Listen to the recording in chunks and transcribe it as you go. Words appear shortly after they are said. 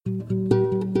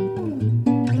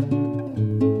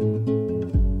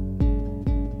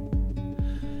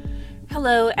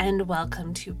Hello and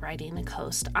welcome to Writing the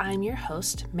Coast. I'm your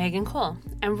host, Megan Cole,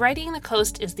 and Writing the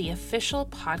Coast is the official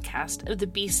podcast of the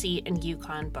BC and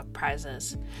Yukon Book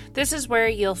Prizes. This is where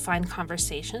you'll find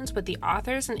conversations with the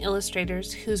authors and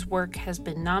illustrators whose work has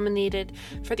been nominated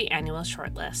for the annual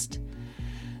shortlist.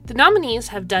 The nominees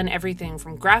have done everything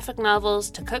from graphic novels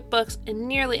to cookbooks and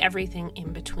nearly everything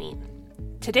in between.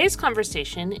 Today's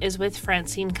conversation is with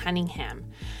Francine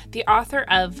Cunningham, the author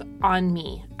of On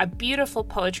Me, a beautiful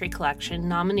poetry collection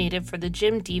nominated for the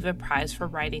Jim Deva Prize for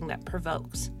Writing That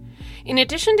Provokes. In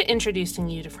addition to introducing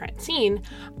you to Francine,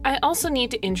 I also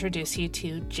need to introduce you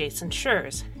to Jason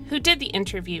Schurz, who did the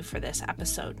interview for this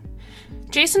episode.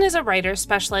 Jason is a writer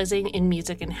specializing in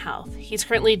music and health. He's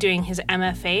currently doing his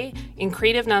MFA in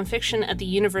creative nonfiction at the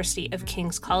University of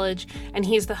King's College, and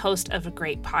he's the host of a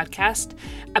great podcast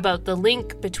about the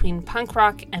link between punk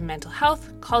rock and mental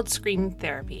health called Scream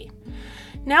Therapy.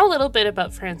 Now a little bit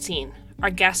about Francine, our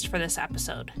guest for this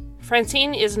episode.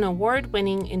 Francine is an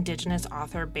award-winning Indigenous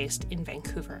author based in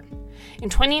Vancouver. In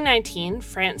 2019,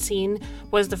 Francine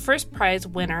was the first prize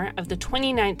winner of the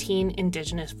 2019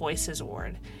 Indigenous Voices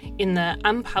Award in the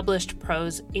Unpublished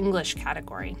Prose English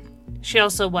category. She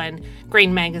also won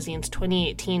Grain Magazine's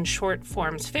 2018 Short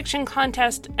Forms Fiction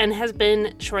Contest and has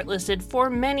been shortlisted for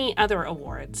many other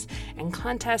awards and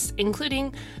contests,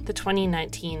 including the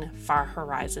 2019 Far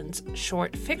Horizons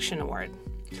Short Fiction Award.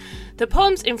 The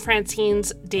poems in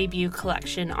Francine's debut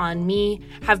collection, On Me,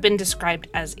 have been described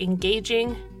as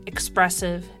engaging,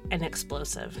 expressive, and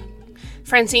explosive.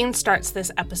 Francine starts this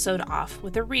episode off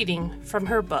with a reading from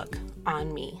her book,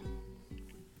 On Me.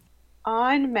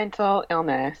 On mental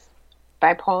illness,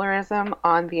 bipolarism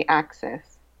on the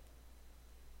axis.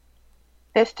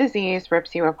 This disease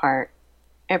rips you apart.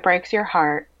 It breaks your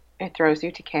heart. It throws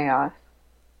you to chaos.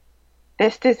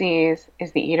 This disease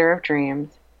is the eater of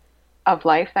dreams, of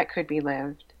life that could be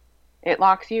lived. It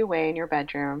locks you away in your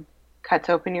bedroom, cuts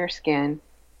open your skin,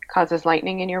 causes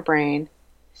lightning in your brain,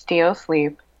 steals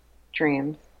sleep,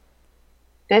 dreams.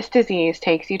 This disease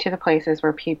takes you to the places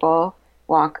where people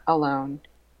walk alone.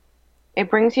 It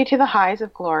brings you to the highs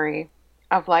of glory,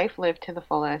 of life lived to the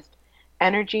fullest,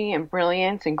 energy and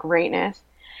brilliance and greatness.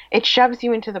 It shoves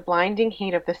you into the blinding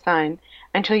heat of the sun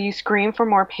until you scream for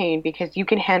more pain because you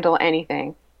can handle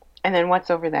anything. And then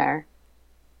what's over there?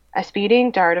 A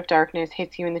speeding dart of darkness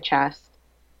hits you in the chest,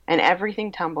 and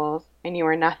everything tumbles, and you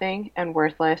are nothing and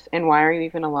worthless, and why are you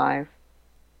even alive?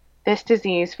 This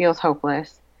disease feels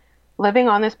hopeless. Living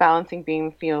on this balancing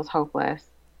beam feels hopeless,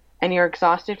 and you're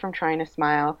exhausted from trying to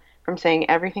smile, from saying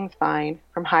everything's fine,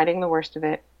 from hiding the worst of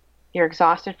it. You're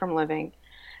exhausted from living,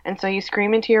 and so you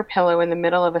scream into your pillow in the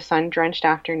middle of a sun-drenched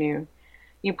afternoon.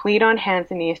 You plead on hands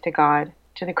and knees to God,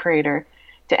 to the Creator,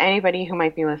 to anybody who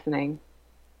might be listening.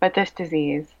 But this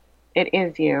disease, it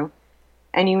is you,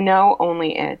 and you know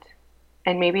only it,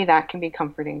 and maybe that can be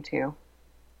comforting too.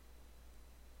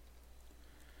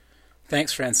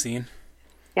 Thanks, Francine.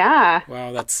 Yeah.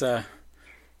 Wow, that's a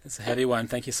heavy one.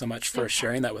 Thank you so much for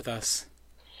sharing that with us.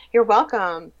 You're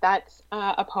welcome. That's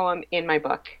a poem in my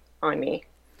book, On Me.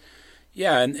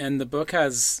 Yeah, and the book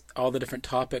has all the different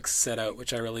topics set out,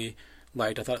 which I really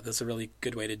liked. I thought that's a really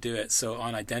good way to do it. So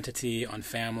on identity, on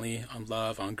family, on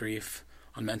love, on grief,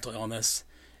 on mental illness,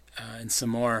 and some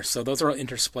more. So those are all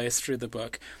interspliced through the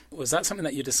book. Was that something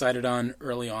that you decided on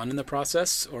early on in the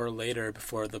process or later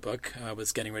before the book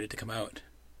was getting ready to come out?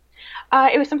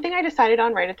 It was something I decided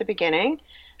on right at the beginning.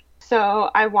 So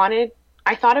I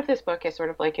thought of this book as sort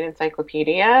of like an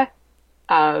encyclopedia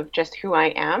of just who I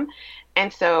am.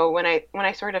 And so when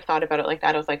I sort of thought about it like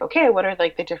that, I was like, okay, what are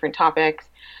like the different topics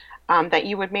that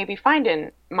you would maybe find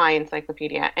in my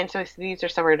encyclopedia? And so these are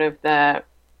sort of the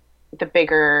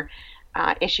bigger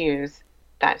issues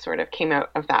that sort of came out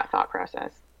of that thought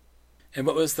process. And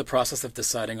what was the process of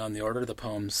deciding on the order of the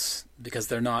poems? Because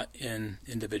they're not in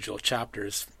individual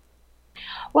chapters.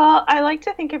 Well, I like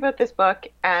to think about this book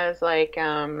as like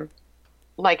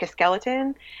a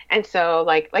skeleton, and so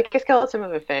like a skeleton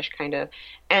of a fish, kind of.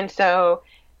 And so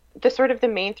the sort of the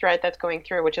main thread that's going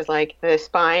through, which is like the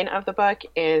spine of the book,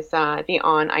 is the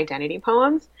on identity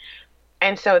poems.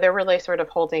 And so they're really sort of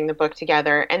holding the book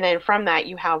together. And then from that,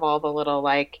 you have all the little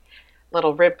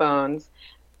rib bones,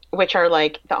 which are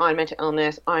like the on mental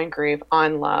illness, on grief,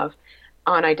 on love,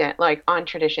 on on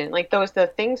tradition, like those the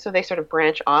things. So they sort of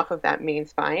branch off of that main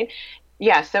spine.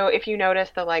 Yeah. So if you notice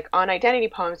the like on identity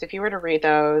poems, if you were to read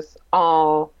those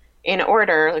all in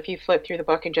order, if you flip through the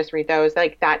book and just read those,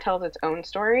 like that tells its own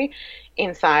story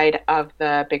inside of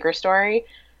the bigger story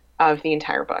of the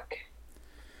entire book.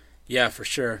 Yeah, for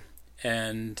sure.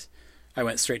 And I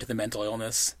went straight to the mental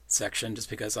illness section just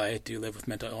because I do live with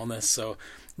mental illness. So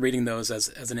reading those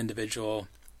as an individual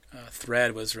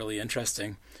thread was really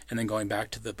interesting. And then going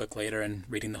back to the book later and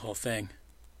reading the whole thing.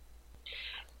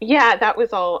 Yeah, that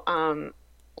was all.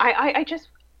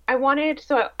 I wanted,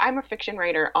 so I'm a fiction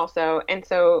writer also. And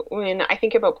so when I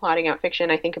think about plotting out fiction,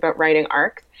 I think about writing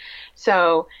arcs.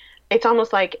 So it's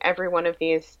almost like every one of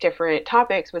these different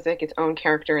topics was like its own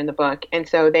character in the book. And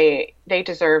so they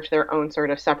deserved their own sort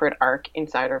of separate arc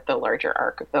inside of the larger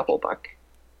arc of the whole book.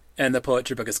 And the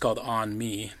poetry book is called On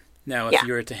Me. Now, if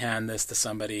you were to hand this to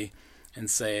somebody and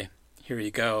say, here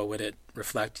you go, would it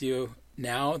reflect you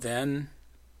now, then?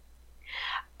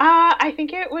 I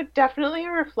think it would definitely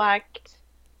reflect,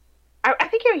 I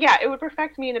think, it would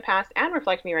reflect me in the past and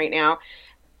reflect me right now.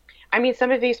 I mean,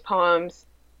 some of these poems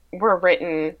were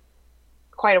written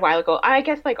quite a while ago. I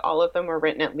guess like all of them were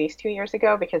written at least 2 years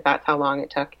ago because that's how long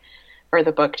it took for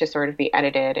the book to sort of be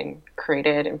edited and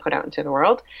created and put out into the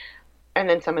world. And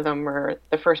then some of them were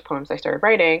the first poems I started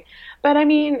writing. But I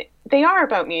mean, they are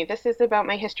about me. This is about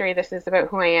my history. This is about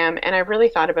who I am. And I really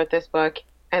thought about this book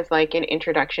as like an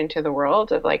introduction to the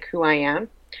world of like who I am.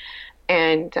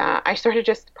 And I sort of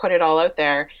just put it all out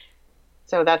there.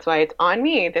 So that's why it's on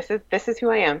me. This is who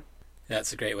I am.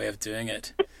 That's a great way of doing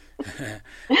it.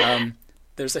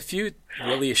 There's a few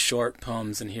really short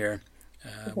poems in here,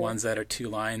 ones that are 2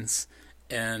 lines.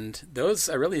 And those,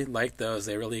 I really like those.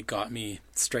 They really got me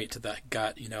straight to that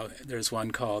gut. You know, there's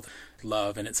one called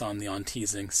Love, and it's on the On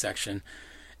Teasing section.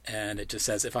 And it just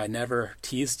says, if I never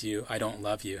teased you, I don't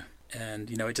love you. And,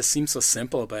 you know, it just seems so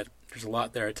simple, but there's a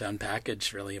lot there to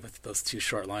unpackage, really, with those 2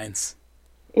 short lines.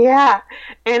 Yeah.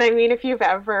 And I mean, if you've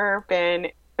ever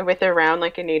been around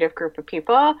like a native group of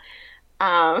people,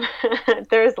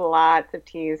 there's lots of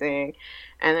teasing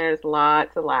and there's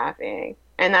lots of laughing.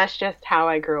 And that's just how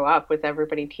I grew up, with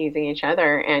everybody teasing each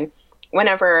other. And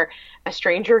whenever a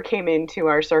stranger came into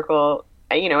our circle,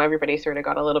 you know, everybody sort of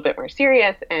got a little bit more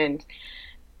serious. And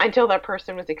until that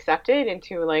person was accepted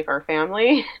into like our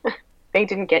family, they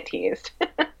didn't get teased.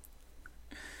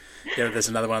 Yeah, there's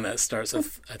another one that starts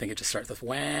with, I think it just starts with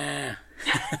wah,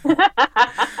 which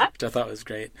I thought was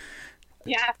great.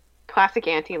 Yeah, classic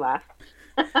auntie laugh.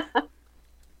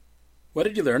 What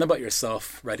did you learn about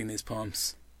yourself writing these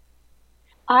poems?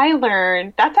 I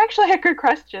learned, that's actually a good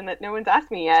question that no one's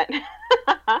asked me yet.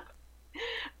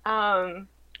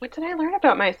 What did I learn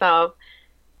about myself?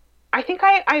 I think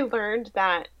I learned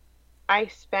that I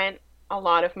spent a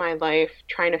lot of my life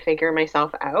trying to figure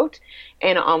myself out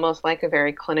in almost like a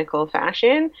very clinical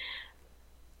fashion.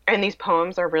 And these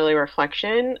poems are really a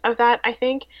reflection of that, I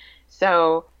think.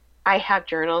 So I have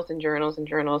journals and journals and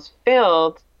journals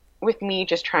filled with me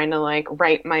just trying to like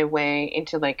write my way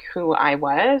into like who I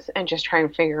was and just try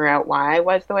and figure out why I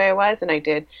was the way I was. And I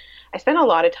spent a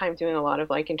lot of time doing a lot of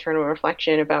like internal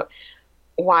reflection about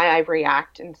why I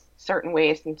react in certain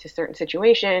ways into certain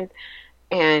situations.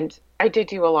 And I did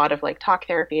do a lot of like talk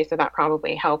therapy, so that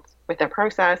probably helped with that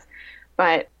process.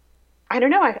 But I don't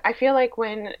know. I feel like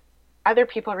when other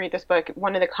people read this book,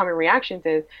 one of the common reactions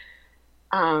is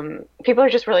people are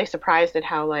just really surprised at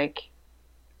how, like,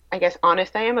 I guess,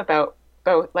 honest I am about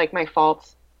both like my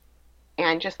faults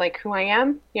and just like who I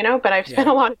am, you know, but I've spent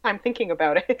a lot of time thinking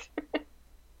about it.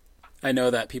 I know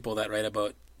that people that write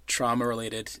about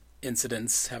trauma-related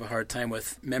incidents have a hard time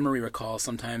with memory recall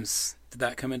sometimes. Did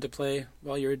that come into play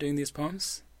while you were doing these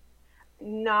poems?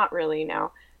 Not really,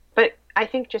 no. But I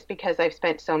think just because I've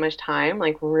spent so much time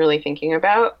like really thinking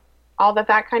about all of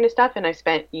that kind of stuff, and I've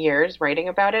spent years writing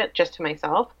about it just to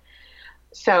myself.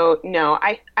 So no,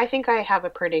 I think I have a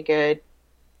pretty good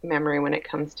memory when it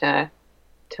comes to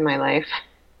my life.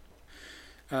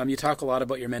 You talk a lot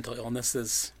about your mental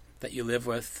illnesses that you live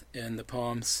with in the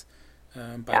poems,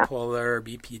 bipolar,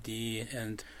 BPD,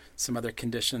 and some other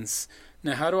conditions.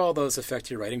 Now, how do all those affect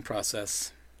your writing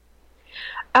process?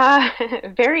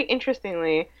 Very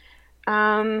interestingly.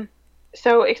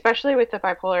 So especially with the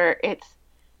bipolar,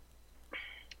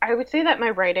 I would say that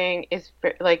my writing is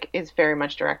very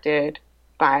much directed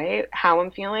by how I'm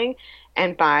feeling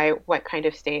and by what kind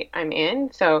of state I'm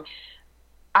in. So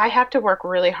I have to work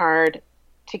really hard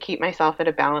to keep myself at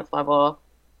a balanced level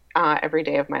every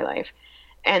day of my life.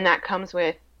 And that comes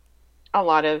with a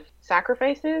lot of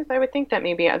sacrifices, I would think, that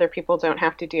maybe other people don't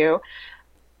have to do.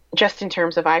 Just in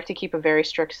terms of, I have to keep a very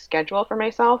strict schedule for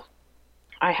myself.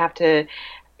 I have to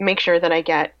make sure that I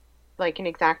get like an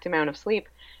exact amount of sleep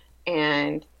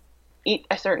and eat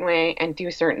a certain way and do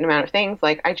a certain amount of things.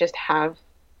 Like I just have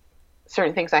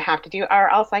certain things I have to do,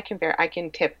 or else I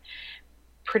can tip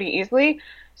pretty easily.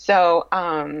 So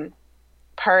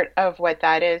part of what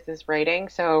that is writing.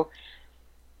 So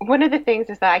one of the things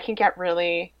is that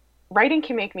writing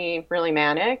can make me really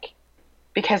manic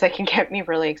because it can get me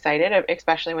really excited,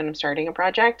 especially when I'm starting a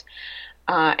project.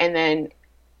 And then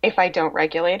if I don't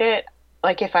regulate it,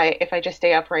 like if I just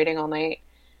stay up writing all night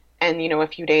and, a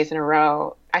few days in a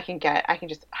row, I can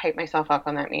just hype myself up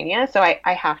on that mania. So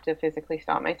I have to physically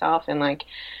stop myself. And like,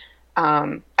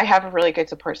 I have a really good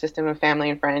support system of family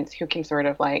and friends who can sort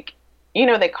of like,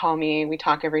 they call me, we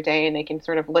talk every day, and they can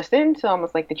sort of listen to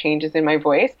almost like the changes in my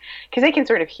voice because they can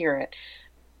sort of hear it.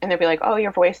 And they'll be like, oh,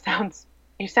 your voice sounds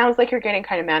like you're getting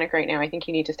kind of manic right now. I think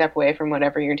you need to step away from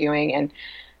whatever you're doing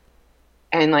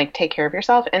and like take care of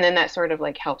yourself. And then that sort of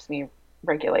like helps me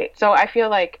regulate. So I feel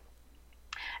like,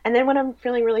 and then when I'm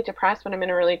feeling really depressed, when I'm in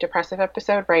a really depressive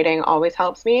episode, writing always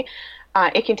helps me.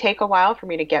 It can take a while for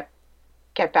me to get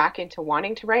back into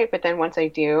wanting to write, but then once I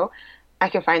do, I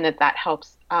can find that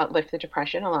helps lift the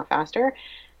depression a lot faster.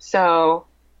 So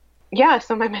yeah,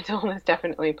 so my mental illness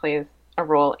definitely plays a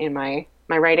role in my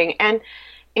writing. And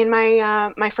in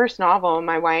my first novel,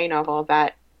 my YA novel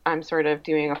that I'm sort of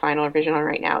doing a final revision on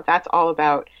right now, that's all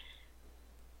about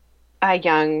a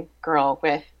young girl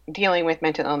dealing with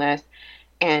mental illness.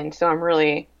 And so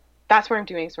that's where I'm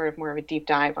doing sort of more of a deep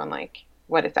dive on like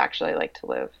what it's actually like to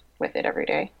live with it every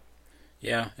day.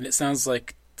 Yeah, and it sounds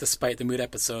like despite the mood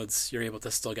episodes, you're able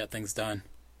to still get things done.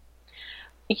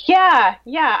 Yeah,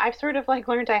 I've sort of like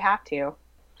learned I have to.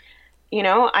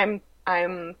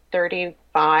 I'm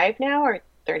 35 now or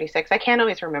 36. I can't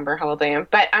always remember how old I am,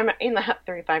 but I'm in the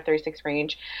 35, 36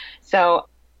 range. So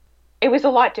it was a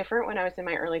lot different when I was in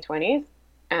my early 20s.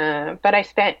 But I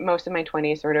spent most of my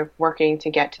 20s sort of working to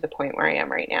get to the point where I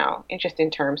am right now, and just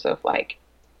in terms of like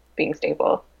being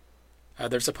stable.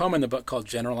 There's a poem in the book called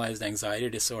Generalized Anxiety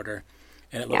Disorder,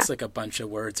 and it looks like a bunch of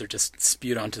words are just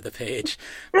spewed onto the page.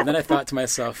 But then I thought to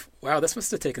myself, wow, this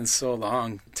must have taken so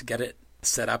long to get it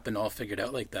set up and all figured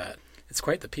out like that. It's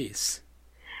quite the piece.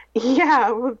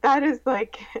 Yeah, well, that is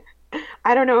like,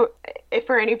 I don't know if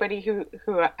for anybody who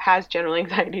has general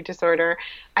anxiety disorder,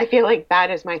 I feel like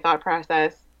that is my thought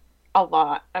process a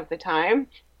lot of the time.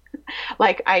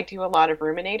 Like I do a lot of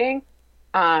ruminating.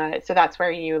 So that's where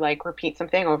you like repeat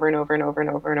something over and over and over and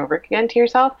over and over again to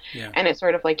yourself. Yeah. And it's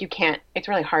sort of like it's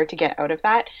really hard to get out of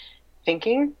that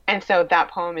thinking. And so that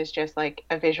poem is just like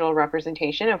a visual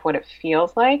representation of what it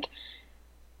feels like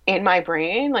in my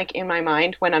brain, like in my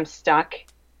mind when I'm stuck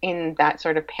in that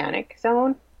sort of panic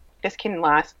zone. This can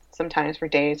last sometimes for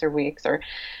days or weeks, or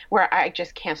where I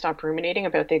just can't stop ruminating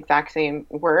about the exact same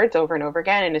words over and over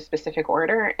again in a specific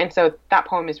order. And so that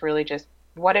poem is really just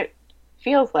what it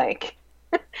feels like.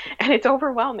 And it's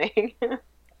overwhelming.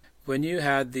 When you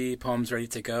had the poems ready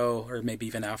to go, or maybe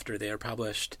even after they are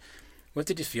published, what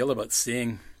did you feel about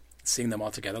seeing them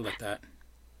all together like that?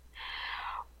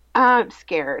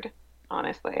 Scared,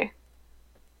 honestly.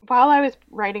 While I was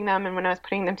writing them and when I was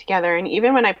putting them together, and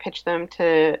even when I pitched them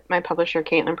to my publisher,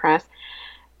 Caitlin Press,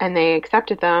 and they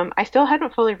accepted them, I still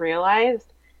hadn't fully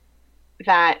realized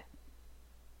that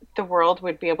the world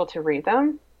would be able to read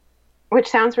them, which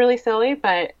sounds really silly,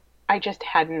 but I just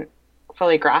hadn't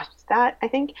fully grasped that, I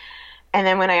think. And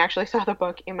then when I actually saw the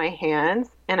book in my hands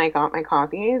and I got my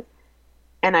copies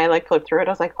and I like flipped through it,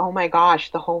 I was like, oh my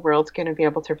gosh, the whole world's going to be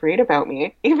able to read about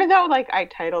me. Even though like I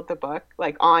titled the book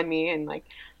like On Me, and like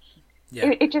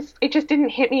it just didn't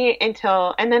hit me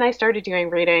and then I started doing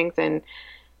readings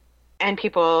and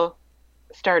people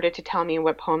started to tell me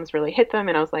what poems really hit them,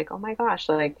 and I was like, oh my gosh,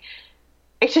 like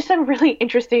it's just a really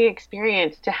interesting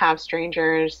experience to have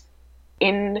strangers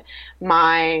in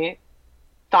my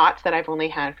thoughts that I've only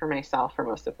had for myself for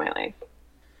most of my life.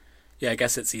 Yeah, I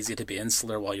guess it's easy to be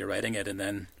insular while you're writing it, and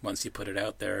then once you put it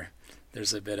out there,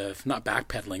 there's a bit of, not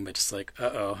backpedaling, but just like,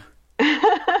 uh-oh.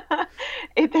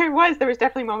 There was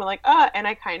definitely a moment like, and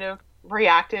I kind of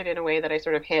reacted in a way that I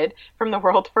sort of hid from the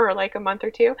world for like a month or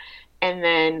two. And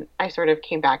then I sort of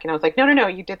came back and I was like, no,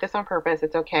 you did this on purpose.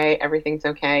 It's okay. Everything's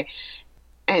okay.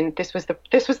 And this was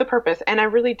the purpose. And I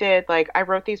really did, like, I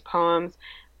wrote these poems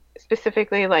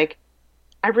specifically, like,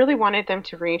 I really wanted them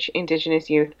to reach Indigenous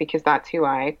youth because that's who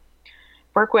I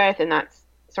work with, and that's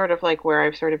sort of like where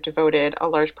I've sort of devoted a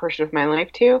large portion of my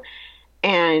life to.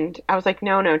 And I was like,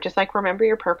 no, just like remember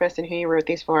your purpose and who you wrote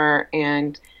these for,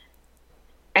 and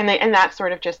that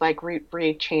sort of just like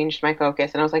changed my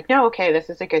focus. And I was like, no, okay,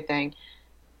 this is a good thing.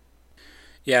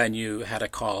 Yeah, and you had a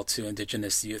call to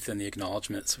Indigenous youth in the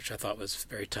acknowledgements, which I thought was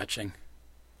very touching.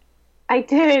 I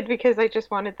did, because I just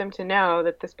wanted them to know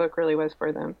that this book really was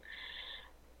for them.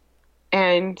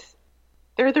 And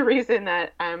they're the reason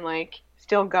that I'm like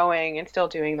still going and still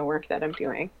doing the work that I'm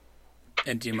doing.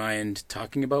 And do you mind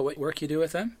talking about what work you do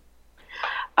with them?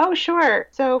 Oh, sure.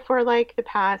 So for like the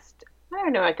past I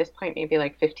don't know, at this point, maybe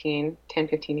like 15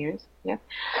 years. Yeah.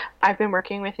 I've been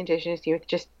working with Indigenous youth,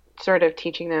 just sort of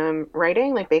teaching them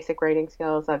writing, like basic writing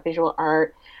skills, visual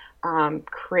art,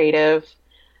 creative,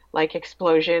 like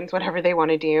explosions, whatever they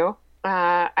want to do.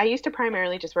 I used to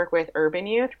primarily just work with urban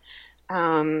youth.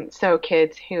 So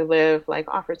kids who live like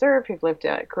off reserve, who've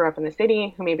grew up in the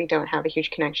city, who maybe don't have a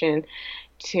huge connection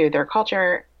to their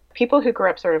culture. People who grew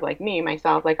up sort of like me,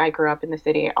 myself, like I grew up in the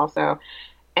city also.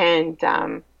 And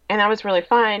that was really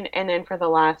fun. And then for the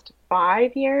last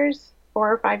 5 years,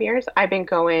 4 or 5 years, I've been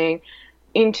going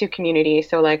into communities,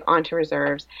 so like onto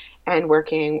reserves and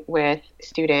working with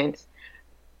students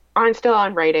still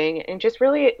on writing, and just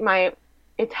really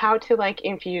it's how to like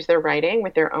infuse their writing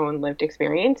with their own lived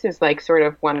experience is like sort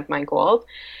of one of my goals.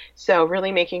 So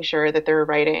really making sure that their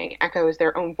writing echoes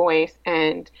their own voice,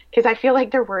 and because I feel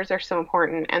like their words are so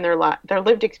important and their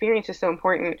lived experience is so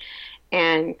important,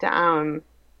 and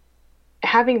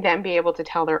having them be able to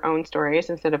tell their own stories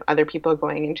instead of other people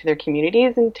going into their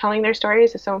communities and telling their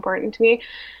stories is so important to me.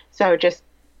 So just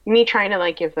me trying to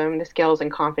like give them the skills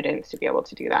and confidence to be able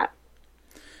to do that.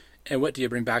 And what do you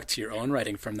bring back to your own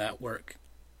writing from that work?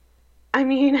 I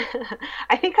mean,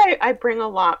 I think I bring a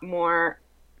lot more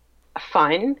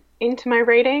fun into my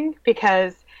writing,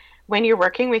 because when you're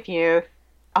working with youth,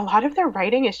 a lot of their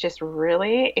writing is just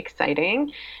really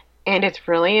exciting and it's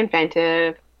really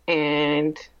inventive,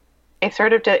 and it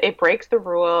sort of it breaks the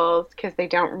rules because they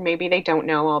don't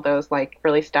know all those like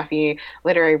really stuffy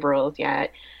literary rules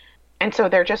yet. And so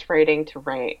they're just writing to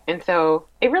write. And so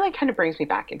it really kind of brings me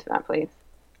back into that place.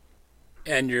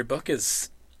 And your book is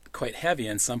quite heavy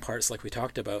in some parts, like we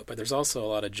talked about, but there's also a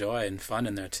lot of joy and fun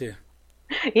in there too.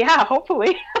 Yeah,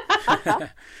 hopefully.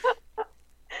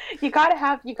 You gotta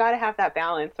have that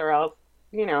balance, or else,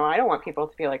 I don't want people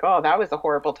to be like, oh, that was a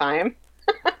horrible time.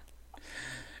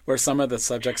 Were some of the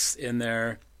subjects in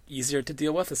there easier to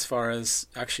deal with as far as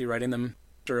actually writing them,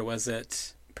 or was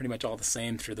it pretty much all the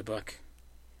same through the book?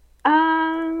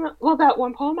 Well, that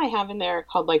one poem I have in there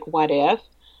called like What If,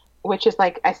 which is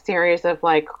like a series of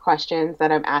like questions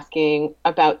that I'm asking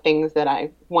about things that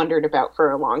I've wondered about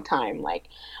for a long time. Like,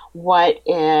 what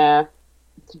if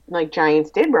like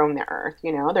giants did roam the earth?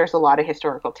 There's a lot of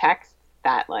historical texts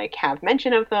that like have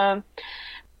mention of them.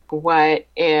 What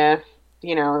if,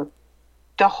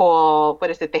 the whole,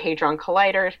 the Hadron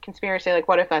Collider conspiracy, like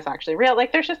what if that's actually real?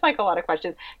 Like there's just like a lot of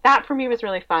questions. That for me was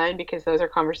really fun because those are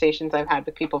conversations I've had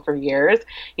with people for years,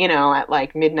 at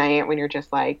like midnight when you're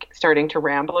just like starting to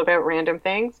ramble about random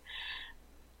things.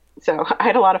 So I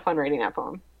had a lot of fun writing that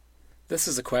poem. This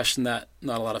is a question that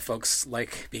not a lot of folks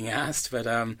like being asked, but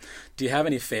do you have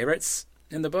any favorites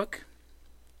in the book?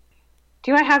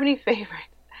 Do I have any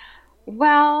favorites?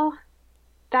 Well,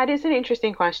 that is an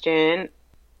interesting question.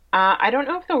 I don't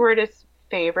know if the word is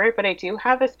favorite, but I do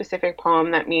have a specific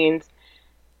poem that means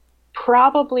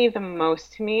probably the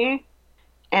most to me.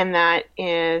 And that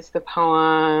is the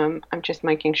poem, I'm just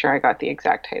making sure I got the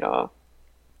exact title,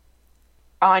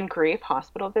 On Grief,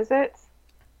 Hospital Visits.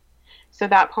 So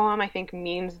that poem I think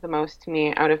means the most to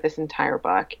me out of this entire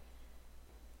book.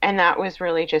 And that was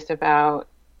really just about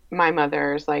my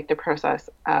mother's, like the process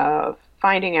of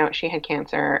finding out she had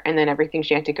cancer and then everything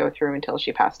she had to go through until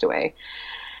she passed away.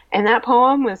 And that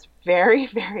poem was very,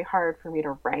 very hard for me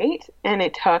to write. And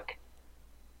it took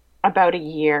about a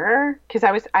year because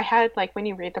I had like, when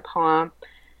you read the poem,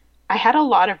 I had a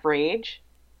lot of rage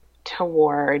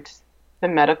towards the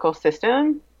medical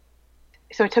system.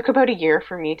 So it took about a year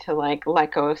for me to like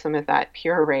let go of some of that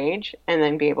pure rage and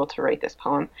then be able to write this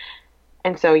poem.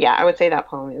 And so, yeah, I would say that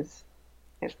poem is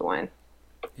the one.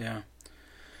 Yeah.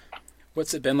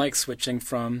 What's it been like switching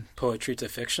from poetry to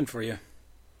fiction for you?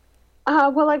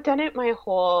 Well, I've done it my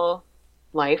whole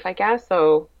life, I guess.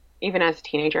 So even as a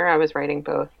teenager, I was writing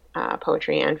both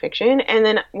poetry and fiction. And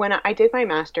then when I did my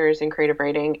master's in creative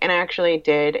writing, and I actually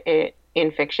did it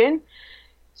in fiction.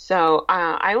 So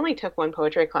I only took one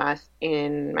poetry class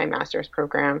in my master's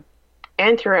program.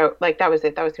 And throughout, like, that was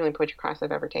it. That was the only poetry class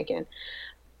I've ever taken.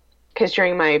 Because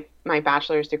during my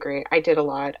bachelor's degree, I did a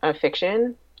lot of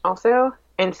fiction also.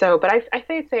 And so, but I'd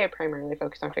say I primarily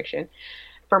focused on fiction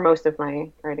for most of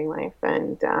my writing life.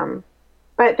 And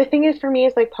but the thing is, for me,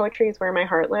 is like poetry is where my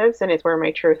heart lives and it's where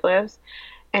my truth lives.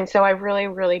 And so I really,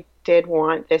 really did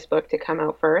want this book to come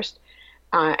out first.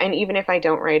 And even if I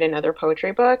don't write another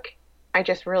poetry book, I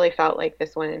just really felt like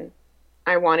this one,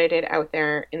 I wanted it out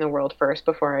there in the world first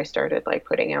before I started like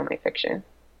putting out my fiction.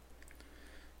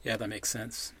 Yeah, that makes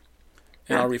sense.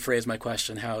 And I'll rephrase my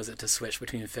question. How is it to switch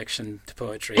between fiction to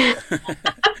poetry?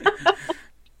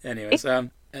 Anyways,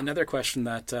 another question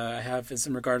that I have is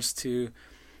in regards to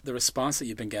the response that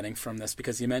you've been getting from this,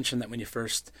 because you mentioned that when you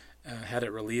first had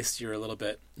it released, you were a little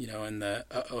bit, in the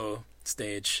uh-oh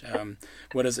stage.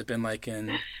 What has it been like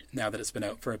now that it's been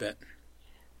out for a bit?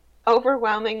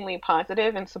 Overwhelmingly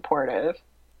positive and supportive.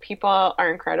 People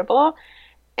are incredible,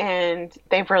 and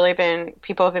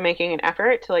people have been making an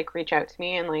effort to like reach out to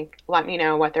me and like let me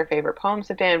know what their favorite poems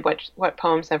have been, what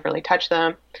poems have really touched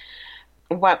them,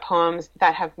 what poems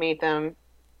that have made them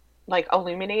like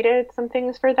illuminated some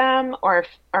things for them, or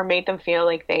made them feel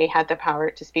like they had the power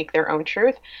to speak their own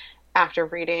truth after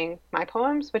reading my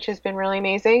poems, which has been really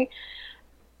amazing.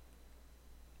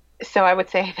 So I would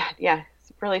say that, yeah,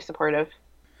 it's really supportive.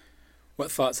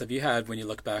 What thoughts have you had when you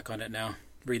look back on it now,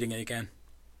 reading it again?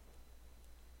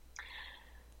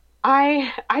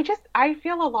 I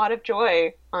feel a lot of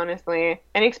joy, honestly.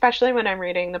 And especially when I'm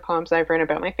reading the poems I've written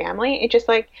about my family, it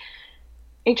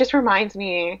just reminds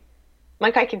me,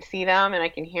 like, I can see them and I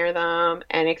can hear them.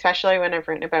 And especially when I've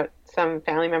written about some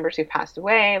family members who passed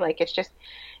away, like, it's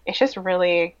just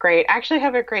really great. I actually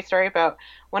have a great story about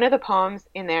one of the poems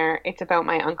in there. It's about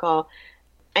my uncle,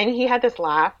 and he had this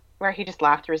laugh where he just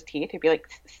laughed through his teeth. He'd be like,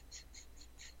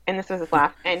 and this was his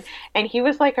laugh. And he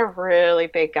was like a really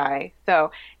big guy.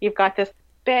 So you've got this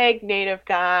big native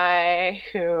guy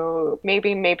who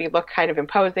maybe looked kind of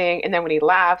imposing. And then when he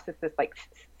laughs, it's this like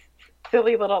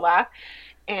silly little laugh.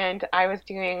 And I was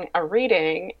doing a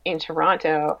reading in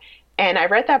Toronto, and I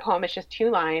read that poem. It's just 2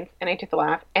 lines, and I did the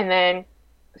laugh. And then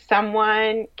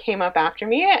someone came up to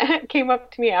me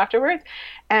afterwards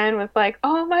and was like,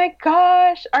 "Oh my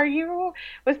gosh,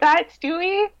 was that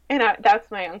Stewie?" And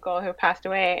that's my uncle who passed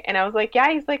away. And I was like,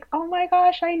 "Yeah." He's like, "Oh my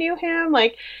gosh, I knew him."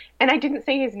 Like, and I didn't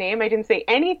say his name. I didn't say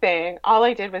anything. All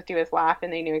I did was do his laugh,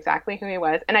 and they knew exactly who he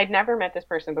was. And I'd never met this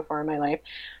person before in my life.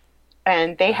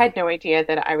 And they had no idea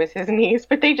that I was his niece,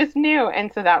 but they just knew.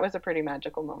 And so that was a pretty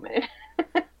magical moment.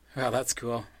 Wow, that's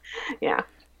cool. Yeah.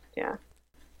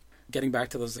 Getting back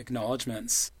to those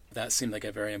acknowledgments, that seemed like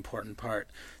a very important part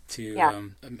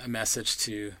to a message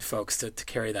to folks to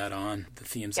carry that on, the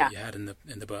themes that you had in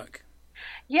the book.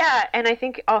 Yeah, and I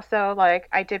think also, like,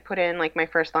 I did put in, like, my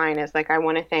first line is, like, I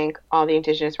want to thank all the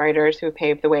Indigenous writers who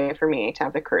paved the way for me to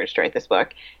have the courage to write this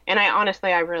book. And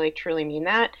I really, truly mean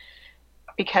that.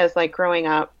 Because, like, growing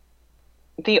up,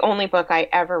 the only book I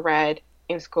ever read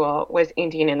in school was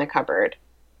Indian in the Cupboard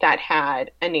that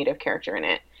had a Native character in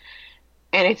it.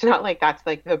 And it's not like that's,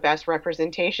 like, the best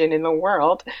representation in the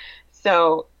world.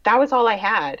 So that was all I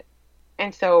had.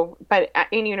 And so, but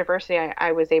in university,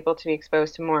 I was able to be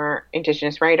exposed to more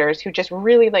Indigenous writers who just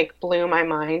really, like, blew my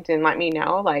mind and let me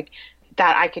know, like,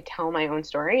 that I could tell my own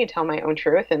story and tell my own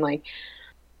truth, and, like,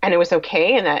 and it was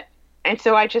okay, and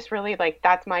so I just really, like,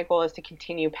 that's my goal, is to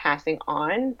continue passing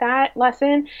on that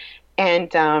lesson. And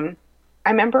I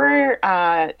remember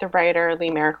the writer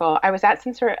Lee Miracle. I was at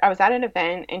an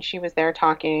event, and she was there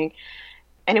talking,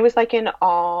 and it was like an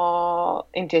all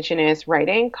Indigenous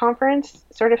writing conference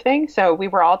sort of thing. So we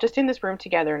were all just in this room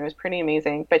together, and it was pretty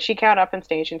amazing. But she got up on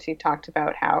stage and she talked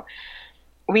about how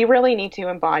we really need to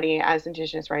embody, as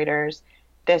Indigenous writers,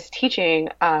 this teaching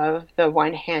of the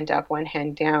one hand up, one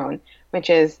hand down, which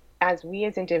is, as we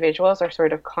as individuals are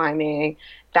sort of climbing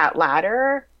that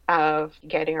ladder of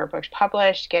getting our books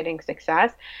published, getting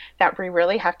success, that we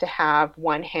really have to have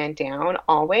one hand down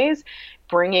always,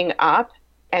 bringing up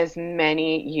as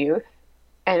many youth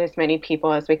and as many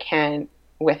people as we can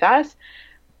with us,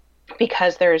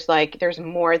 because there's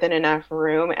more than enough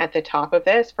room at the top of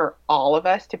this for all of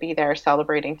us to be there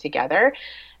celebrating together.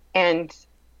 And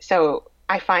so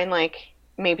I find, like,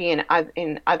 maybe in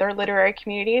other literary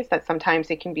communities, that sometimes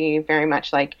it can be very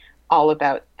much like all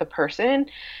about the person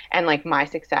and, like, my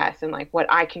success and, like, what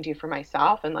I can do for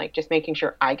myself and, like, just making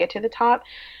sure I get to the top.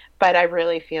 But I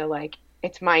really feel like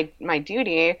it's my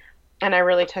duty, and I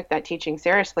really took that teaching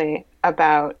seriously,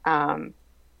 about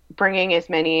bringing as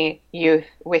many youth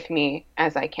with me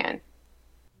as I can.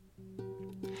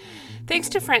 Thanks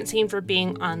to Francine for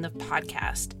being on the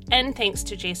podcast, and thanks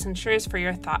to Jason Schurz for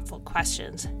your thoughtful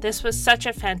questions. This was such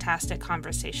a fantastic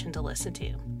conversation to listen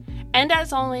to. And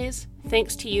as always,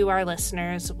 thanks to you, our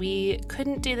listeners. We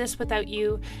couldn't do this without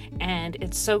you, and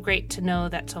it's so great to know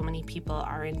that so many people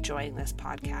are enjoying this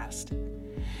podcast.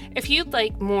 If you'd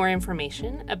like more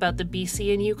information about the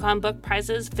BC and Yukon Book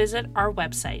Prizes, visit our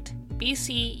website,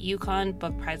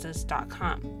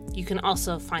 bcyukonbookprizes.com. You can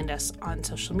also find us on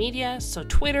social media, so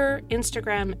Twitter,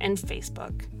 Instagram, and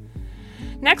Facebook.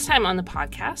 Next time on the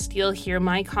podcast, you'll hear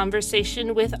my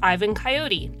conversation with Ivan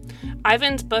Coyote.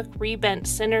 Ivan's book, Rebent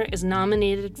Sinner, is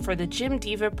nominated for the Jim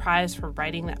Diva Prize for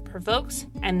Writing That Provokes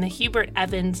and the Hubert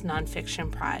Evans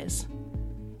Nonfiction Prize.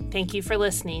 Thank you for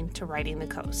listening to Writing the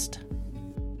Coast.